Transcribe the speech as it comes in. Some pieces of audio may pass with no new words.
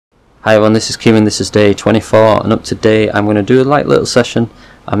Hi everyone, this is Kieran, this is day 24, and up today I'm going to do a light little session.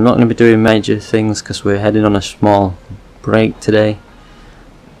 I'm not going to be doing major things because we're heading on a small break today.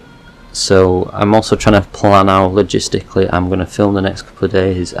 So I'm also trying to plan out logistically. I'm going to film the next couple of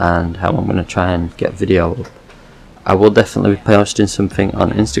days and how I'm going to try and get video up. I will definitely be posting something on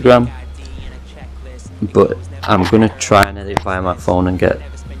Instagram, but I'm going to try and edit via my phone and get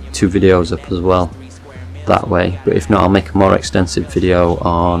 2 videos up as well that way. But if not, I'll make a more extensive video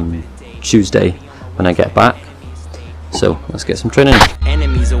on Tuesday when I get back. So let's get some training.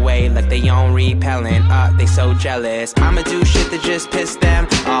 Enemies away like they own repellent. They so jealous. I'ma do shit that just piss them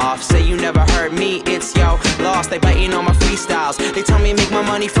off. Say you never heard me, it's yo lost. They biting on my freestyles. They tell me make my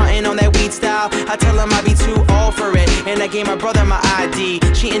money frontin' on that weed style. I tell them I be too old for it, and I gave my brother my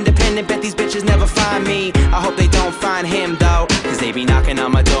ID. She independent, bet these bitches never find me. I hope they don't find him though, cause they be knocking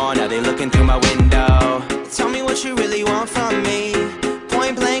on my door, now they looking through my window. Tell me what you really want from me.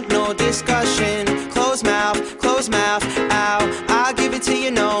 Point blank, no discussion. Close mouth, ow. I'll give it to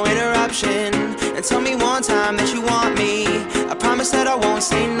you, no interruption. And tell me one time that you want me. I promise that I won't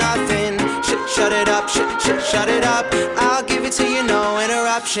say nothing. Shut it up, shut it up. I'll give it to you, no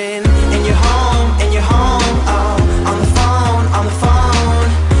interruption. And you're home, oh. On the phone,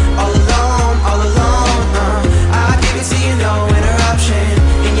 all alone, I'll give it to you, no interruption.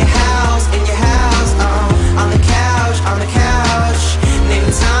 In your house, oh. On the couch. Name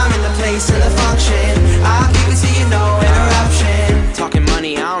the time and the place and the function. I'll give it to you, no interruption. Talking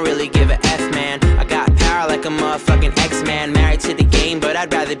money, I don't really give a F, man. I got power like a motherfucking X-Man. Married to the game, but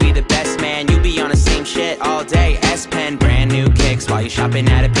I'd rather be the best, man. You be on the same shit all day. S-Pen, brand new kicks while you shopping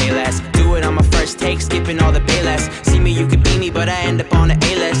at a Payless. Do it on my first take, skipping all the Payless. See me, you could be me, but I end up on the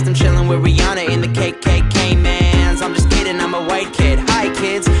A-list. I'm chilling with Rihanna in the KKK, mans. I'm just kidding, I'm a white kid. Hi,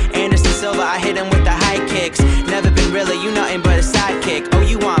 kids. Anderson Silva, I hit him with the high kicks. Never been really, you nothing but a sidekick. Oh,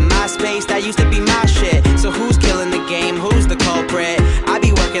 you want my space? That used to be my shit. So who's killing the game? Who's the culprit? I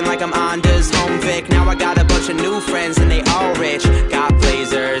be working like I'm Onda's home Vic. Now I got a bunch of new friends and they all rich. Got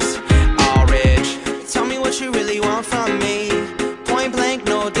blazers, all rich. Tell me what you really want from me. Point blank,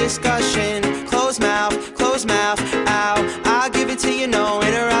 no discussion. Close mouth, ow. I'll give it to you, no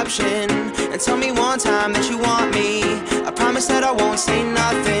interruption. And tell me one time that you want me. I promise that I won't say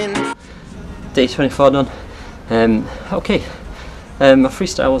nothing. Day 24 done. Okay, my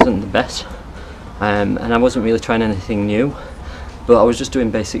freestyle wasn't the best, and I wasn't really trying anything new, but I was just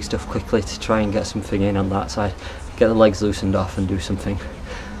doing basic stuff quickly to try and get something in on that side, get the legs loosened off and do something.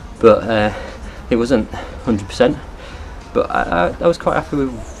 But it wasn't 100%, but I was quite happy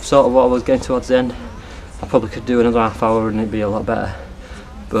with sort of what I was getting towards the end. I probably could do another half hour and it'd be a lot better,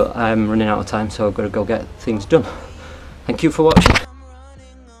 but I'm running out of time, so I've got to go get things done. Thank you for watching.